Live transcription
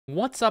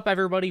What's up,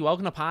 everybody?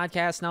 Welcome to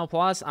Podcast Now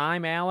Plus.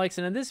 I'm Alex,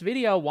 and in this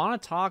video, I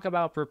want to talk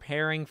about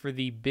preparing for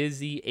the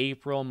busy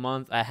April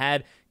month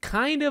ahead.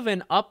 Kind of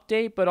an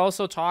update, but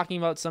also talking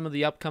about some of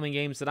the upcoming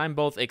games that I'm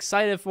both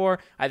excited for,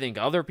 I think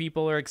other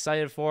people are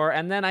excited for,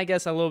 and then I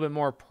guess a little bit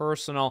more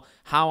personal,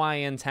 how I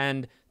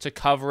intend to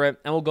cover it,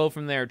 and we'll go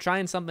from there.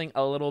 Trying something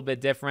a little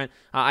bit different.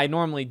 I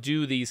normally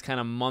do these kind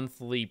of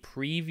monthly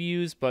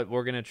previews, but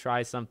we're going to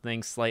try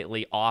something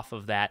slightly off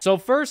of that. So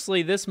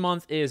firstly, this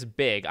month is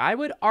big. I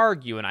would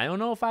argue, and I don't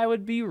know if I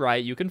would be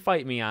right, you can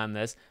fight me on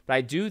this, but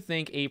I do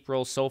think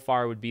April so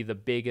far would be the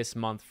biggest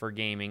month for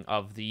gaming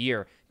of the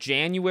year.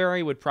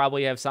 January would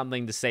probably have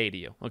something to say to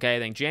you, okay? I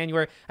think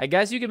January, I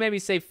guess you could maybe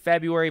say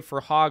February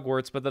for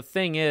Hogwarts, but the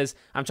thing is,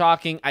 I'm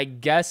talking, I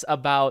guess,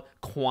 about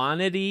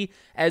quantity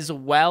as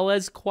well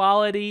as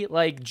quality.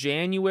 Like,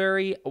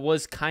 January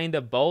was kind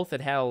of both.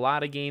 It had a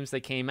lot of games that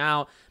came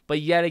out, but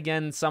yet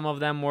again, some of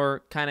them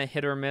were kind of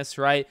hit or miss,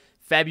 right?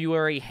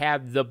 February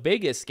had the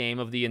biggest game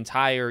of the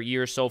entire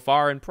year so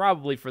far, and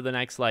probably for the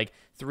next, like,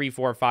 3,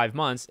 4, 5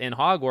 months in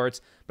Hogwarts,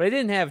 but I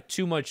didn't have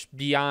too much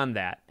beyond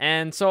that.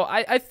 And so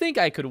I think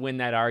I could win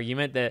that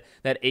argument that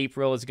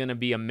April is going to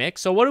be a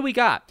mix. So what do we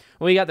got?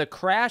 Well, we got the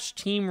Crash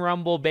Team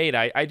Rumble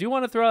beta. I do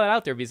want to throw that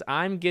out there because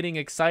I'm getting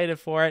excited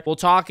for it. We'll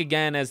talk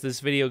again as this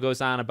video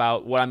goes on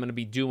about what I'm going to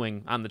be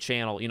doing on the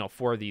channel, you know,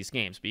 for these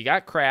games. But you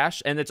got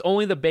Crash, and it's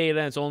only the beta,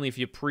 and it's only if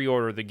you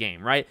pre-order the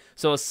game, right?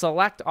 So a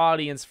select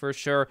audience for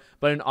sure,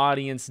 but an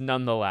audience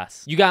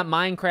nonetheless. You got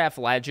Minecraft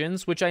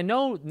Legends, which I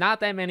know not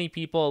that many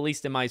people, at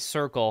least in my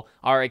circle,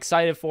 are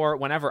excited for.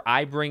 Whenever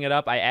I bring it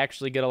up, I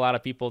actually get a lot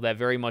of people that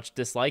very much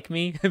dislike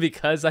me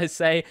because I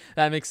say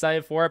that I'm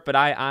excited for it, but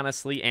I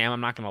honestly am. I'm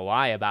not going to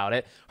lie about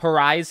it.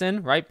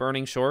 Horizon, right?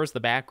 Burning Shores, the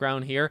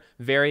background here.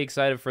 Very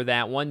excited for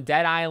that one.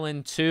 Dead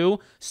Island 2,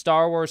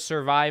 Star Wars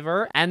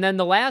Survivor, and then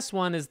the last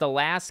one is The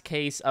Last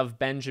Case of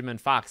Benjamin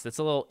Fox. That's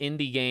a little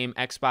indie game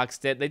Xbox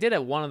did. They did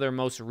at one of their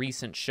most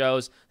recent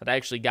shows that I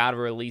actually got a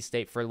release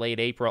date for late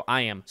April.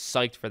 I am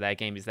psyched for that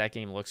game because that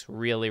game looks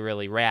really,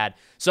 really rad.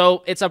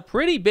 So it's a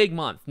pretty big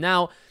month.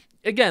 Now,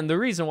 again, the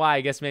reason why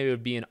I guess maybe it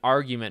would be an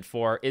argument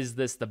for, is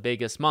this the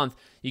biggest month?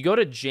 You go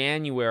to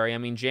January. I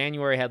mean,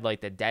 January had like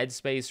the Dead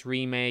Space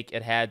remake.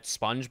 It had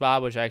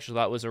SpongeBob, which I actually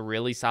thought was a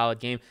really solid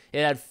game.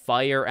 It had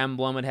Fire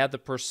Emblem. It had the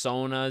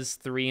Personas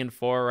 3 and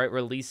 4, right,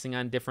 releasing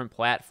on different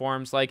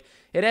platforms. Like,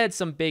 it had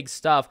some big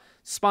stuff.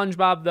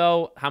 SpongeBob,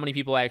 though, how many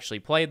people actually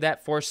played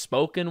that?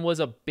 Forspoken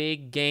was a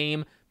big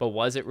game, but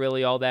was it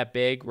really all that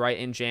big, right,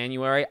 in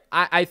January?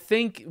 I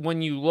think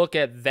when you look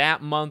at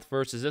that month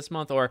versus this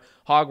month, or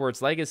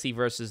Hogwarts Legacy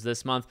versus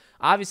this month,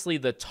 obviously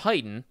the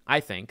Titan, I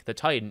think, the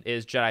Titan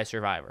is Jedi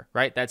Survivor,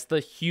 right? That's the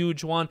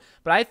huge one,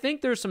 but I think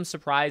there's some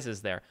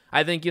surprises there.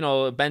 I think, you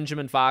know,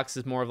 Benjamin Fox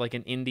is more of like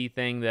an indie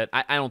thing that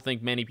I don't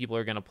think many people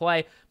are going to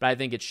play, but I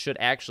think it should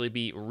actually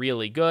be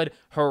really good.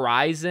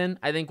 Horizon,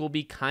 I think, will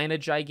be kind of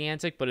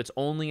gigantic, but it's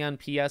only on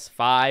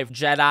PS5.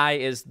 Jedi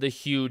is the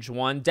huge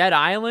one. Dead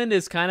Island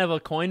is kind of a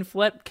coin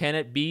flip. Can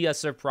it be a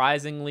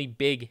surprisingly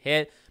big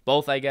hit?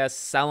 Both, I guess,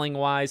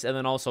 selling-wise and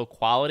then also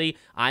quality.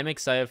 I'm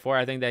excited for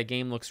it. I think that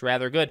game looks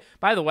rather good.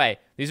 By the way,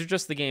 these are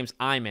just the games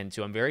I'm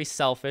into. I'm very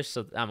selfish,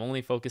 so I'm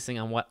only focusing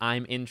on what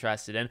I'm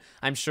interested in.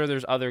 I'm sure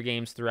there's other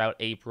games throughout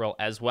April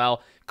as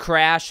well.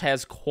 Crash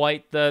has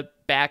quite the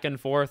back and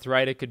forth,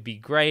 right? It could be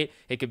great.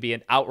 It could be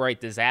an outright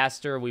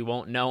disaster. We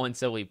won't know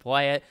until we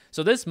play it.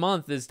 So this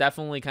month is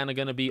definitely kind of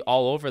going to be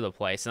all over the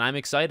place, and I'm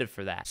excited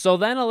for that. So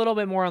then a little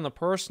bit more on the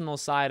personal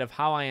side of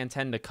how I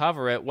intend to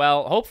cover it.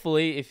 Well,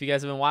 hopefully, if you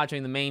guys have been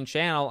watching the main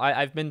channel,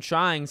 I've been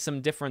trying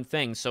some different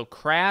things. So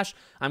Crash,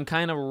 I'm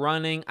kind of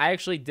running. I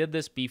actually did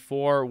this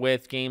before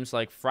with games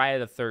like Friday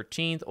the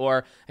 13th,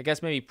 or I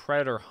guess maybe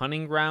Predator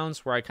Hunting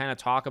Grounds, where I kind of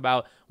talk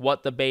about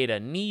what the beta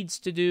needs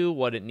to do,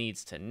 what it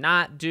needs to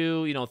not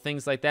do, you know,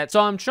 things like that.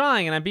 So I'm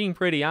trying, and I'm being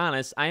pretty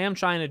honest, I am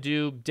trying to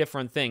do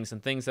different things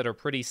and things that are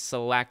pretty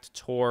select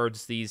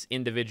towards these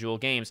individual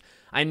games.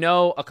 I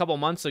know a couple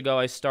months ago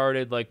I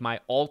started like my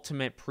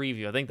ultimate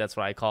preview. I think that's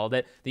what I called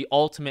it, the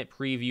ultimate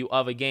preview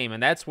of a game,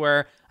 and that's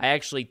where I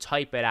actually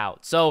type it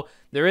out. So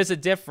there is a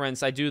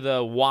difference. I do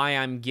the why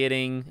I'm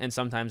getting, and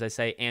sometimes I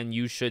say, and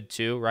you should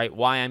too, right?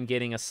 Why I'm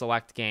getting a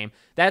select game.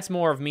 That's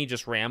more of me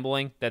just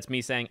rambling. That's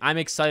me saying, I'm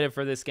excited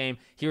for this game.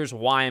 Here's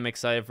why I'm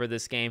excited for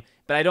this game.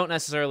 But I don't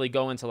necessarily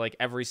go into like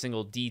every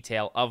single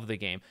detail of the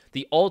game.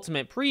 The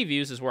ultimate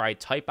previews is where I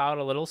type out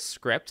a little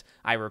script.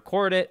 I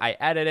record it. I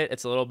edit it.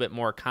 It's a little bit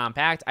more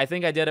compact. I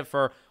think I did it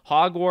for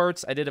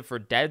Hogwarts. I did it for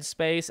Dead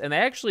Space, and they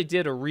actually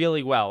did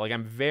really well. Like,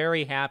 I'm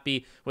very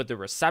happy with the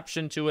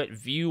reception to it,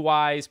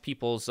 view-wise,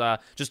 people's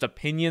just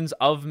opinions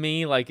of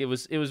me. Like, it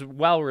was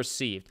well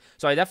received.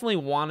 So I definitely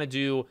want to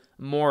do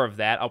more of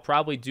that. I'll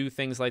probably do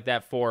things like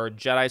that for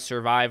Jedi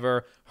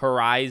Survivor,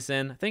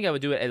 Horizon. I think I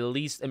would do it at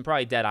least, and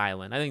probably Dead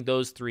Island. I think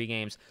those 3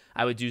 games,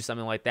 I would do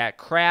something like that.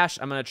 Crash,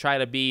 I'm going to try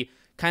to be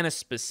kind of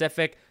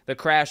specific. The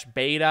Crash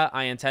beta,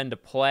 I intend to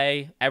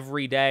play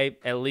every day,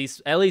 at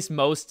least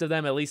most of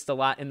them, at least a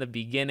lot in the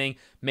beginning,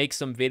 make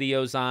some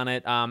videos on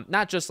it.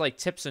 Not just like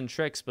tips and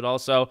tricks, but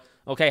also,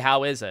 okay,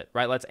 how is it,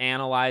 right? Let's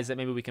analyze it.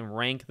 Maybe we can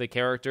rank the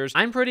characters.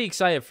 I'm pretty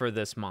excited for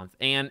this month,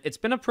 and it's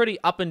been a pretty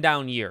up and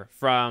down year,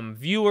 from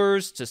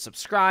viewers to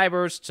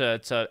subscribers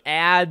to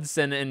ads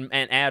and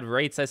ad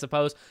rates, I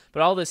suppose.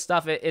 But all this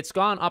stuff, it's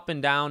gone up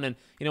and down, and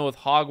with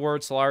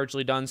Hogwarts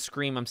largely done,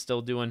 Scream I'm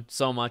still doing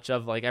so much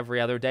of like every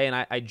other day, and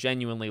I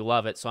genuinely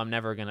love it, so I'm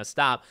never gonna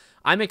stop.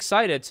 I'm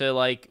excited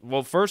to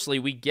well, firstly,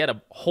 we get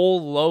a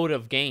whole load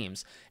of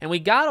games, and we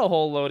got a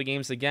whole load of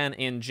games again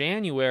in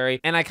January,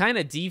 and I kind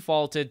of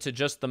defaulted to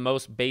just the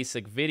most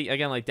basic video.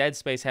 Again, like Dead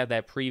Space had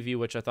that preview,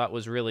 which I thought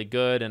was really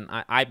good, and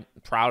I'm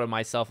proud of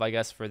myself, I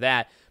guess, for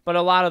that. But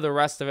a lot of the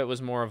rest of it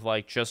was more of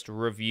like just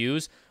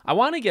reviews. I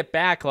want to get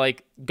back,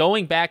 like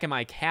going back in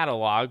my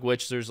catalog,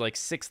 which there's like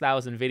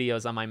 6,000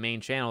 videos on my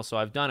main channel, so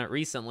I've done it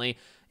recently.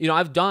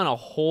 I've done a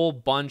whole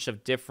bunch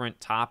of different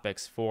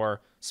topics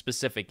for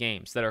specific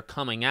games that are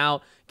coming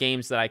out,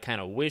 games that I kind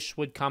of wish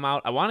would come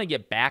out. I want to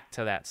get back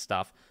to that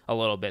stuff a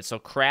little bit. So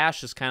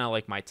Crash is kind of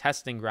like my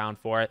testing ground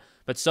for it,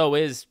 but so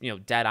is,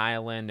 Dead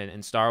Island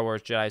and Star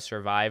Wars Jedi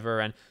Survivor.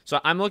 And so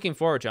I'm looking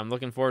forward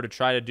to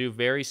try to do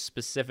very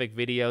specific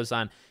videos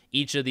on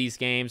each of these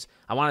games.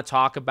 I want to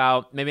talk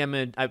about, maybe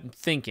I'm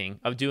thinking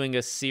of doing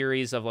a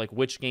series of like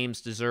which games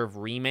deserve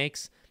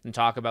remakes, and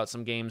talk about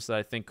some games that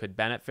I think could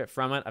benefit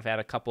from it. I've had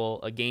a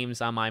couple of games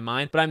on my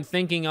mind, but I'm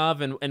thinking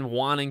of and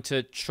wanting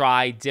to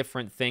try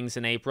different things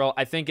in April.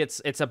 I think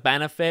it's a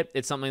benefit.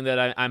 It's something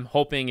that I'm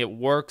hoping it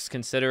works,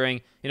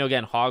 considering,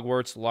 again,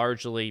 Hogwarts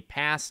largely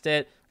passed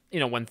it,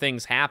 when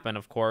things happen,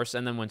 of course,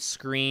 and then when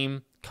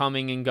Scream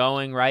coming and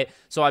going, right?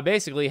 So I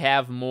basically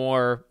have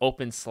more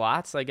open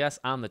slots, I guess,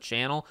 on the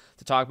channel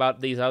to talk about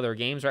these other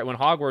games, right? When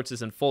Hogwarts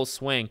is in full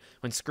swing,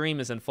 when Scream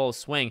is in full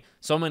swing,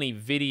 so many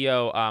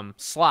video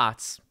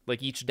slots,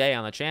 like each day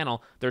on the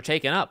channel, they're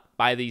taken up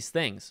by these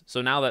things.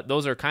 So now that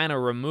those are kind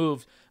of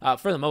removed,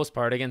 for the most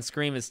part, again,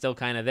 Scream is still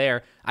kind of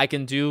there, I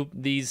can do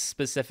these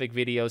specific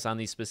videos on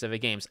these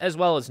specific games, as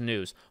well as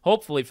news.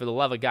 Hopefully, for the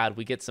love of God,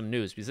 we get some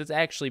news, because it's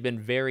actually been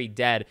very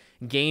dead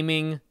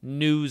gaming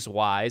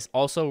news-wise,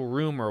 also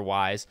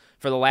rumor-wise,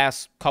 for the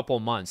last couple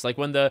months. Like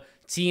when the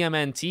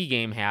TMNT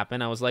game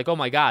happened, I was like, oh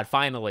my God,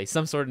 finally,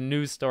 some sort of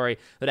news story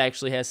that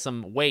actually has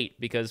some weight,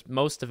 because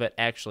most of it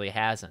actually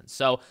hasn't.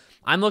 So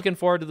I'm looking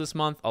forward to this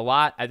month a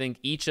lot. I think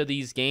each of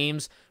these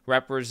games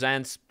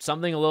represents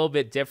something a little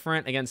bit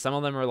different. Again, some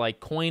of them are like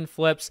coin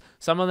flips.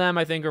 Some of them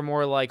I think are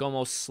more like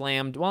almost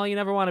slammed. Well, you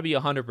never want to be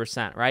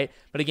 100%, right?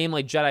 But a game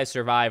like Jedi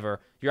Survivor,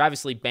 you're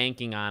obviously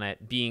banking on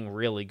it being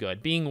really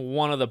good, being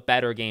one of the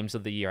better games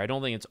of the year. I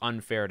don't think it's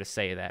unfair to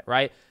say that,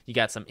 right? You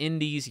got some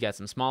indies, you got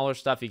some smaller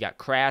stuff, you got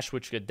Crash,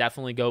 which could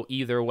definitely go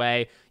either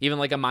way. Even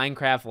like a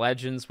Minecraft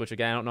Legends, which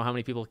again, I don't know how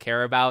many people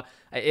care about.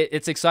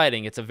 It's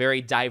exciting. It's a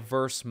very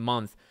diverse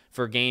month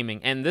for gaming,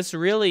 and this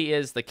really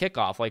is the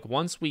kickoff. Like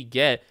once we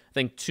get, I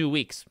think 2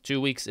 weeks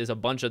is a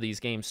bunch of these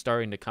games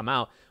starting to come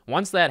out.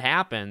 Once that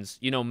happens,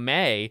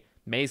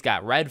 May's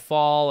got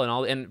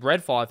Redfall and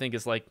Redfall I think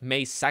is like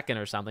May 2nd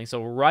or something.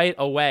 So right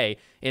away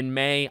in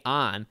May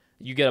on,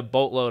 you get a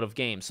boatload of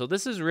games. So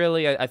this is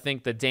really, I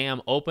think, the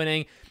damn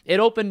opening. It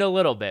opened a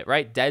little bit,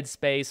 right? Dead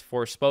Space,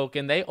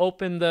 Forspoken, they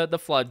opened the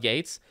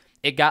floodgates.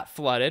 It got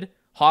flooded.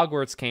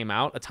 Hogwarts came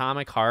out,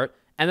 Atomic Heart,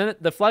 and then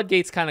the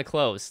floodgates kind of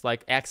closed,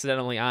 like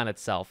accidentally on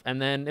itself.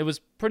 And then it was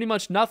pretty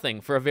much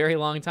nothing for a very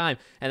long time.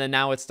 And then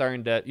now it's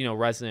starting to,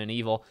 Resident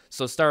Evil,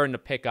 so starting to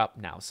pick up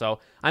now. So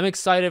I'm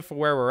excited for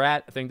where we're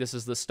at. I think this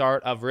is the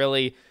start of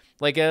really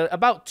like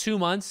about 2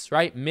 months,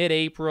 right?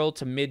 Mid-April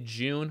to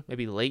mid-June,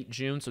 maybe late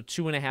June. So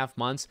 2.5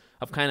 months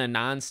of kind of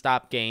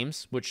nonstop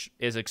games, which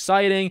is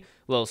exciting,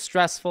 a little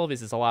stressful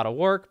because it's a lot of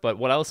work, but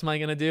what else am I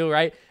going to do,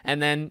 right?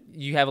 And then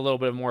you have a little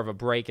bit more of a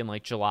break in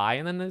like July,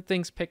 and then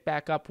things pick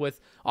back up with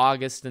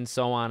August and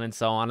so on and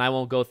so on. I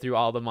won't go through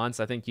all the months.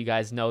 I think you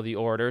guys know the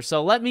order.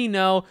 So let me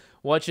know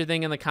what you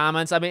think in the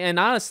comments. I mean, and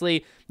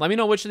honestly, let me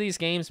know which of these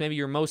games maybe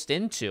you're most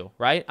into,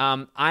 right?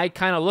 I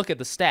kind of look at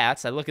the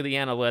stats. I look at the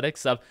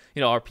analytics of,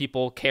 are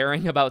people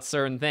caring about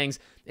certain things?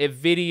 If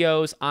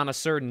videos on a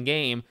certain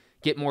game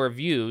get more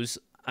views,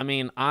 I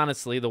mean,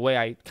 honestly, the way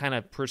I kind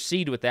of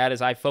proceed with that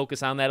is I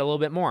focus on that a little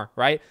bit more,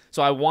 right?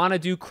 So I want to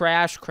do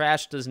Crash.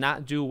 Crash does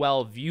not do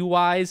well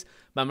view-wise,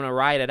 but I'm going to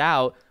ride it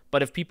out.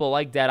 But if people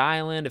like Dead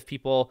Island, if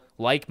people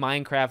like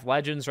Minecraft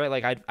Legends, right,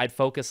 like I'd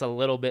focus a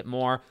little bit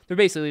more. There'd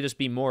basically just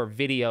be more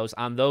videos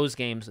on those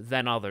games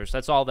than others.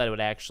 That's all that it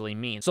would actually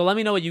mean. So let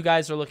me know what you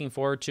guys are looking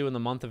forward to in the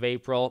month of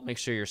April. Make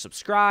sure you're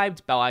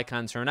subscribed, bell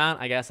icon turned on,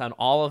 I guess, on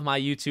all of my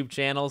YouTube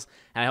channels.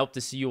 And I hope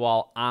to see you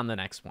all on the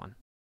next one.